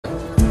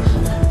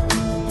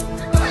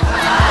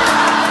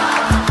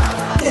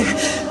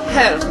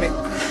Help me.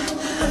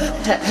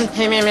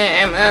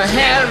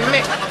 Help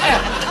me.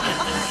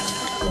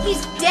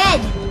 He's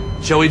dead.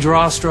 Shall we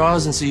draw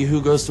straws and see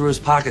who goes through his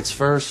pockets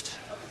first?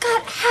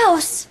 God,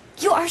 House,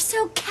 you are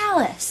so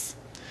callous.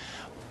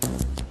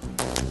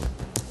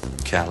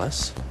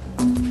 Callous.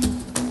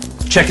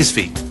 Check his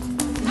feet.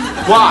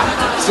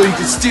 Why? So you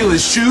can steal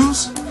his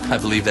shoes? I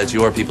believe that's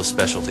your people's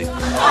specialty.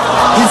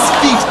 His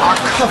feet are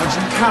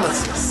covered in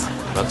calluses.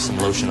 Rub some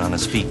lotion on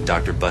his feet,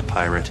 Dr. Butt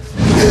Pirate.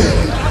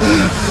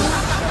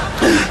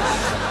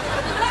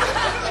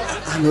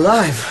 I'm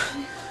alive.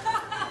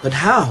 But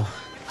how?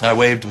 I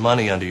waved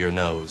money under your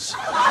nose. So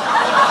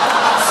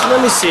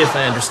let me see if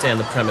I understand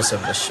the premise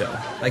of this show.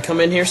 I come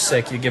in here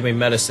sick, you give me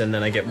medicine,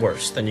 then I get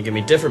worse. Then you give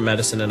me different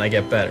medicine, and I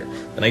get better.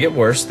 Then I get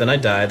worse, then I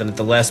die, then at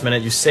the last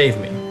minute you save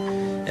me.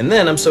 And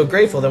then I'm so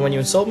grateful that when you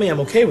insult me, I'm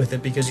okay with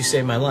it because you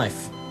saved my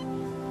life.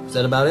 Is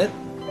that about it?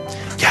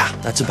 Yeah,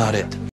 that's about it.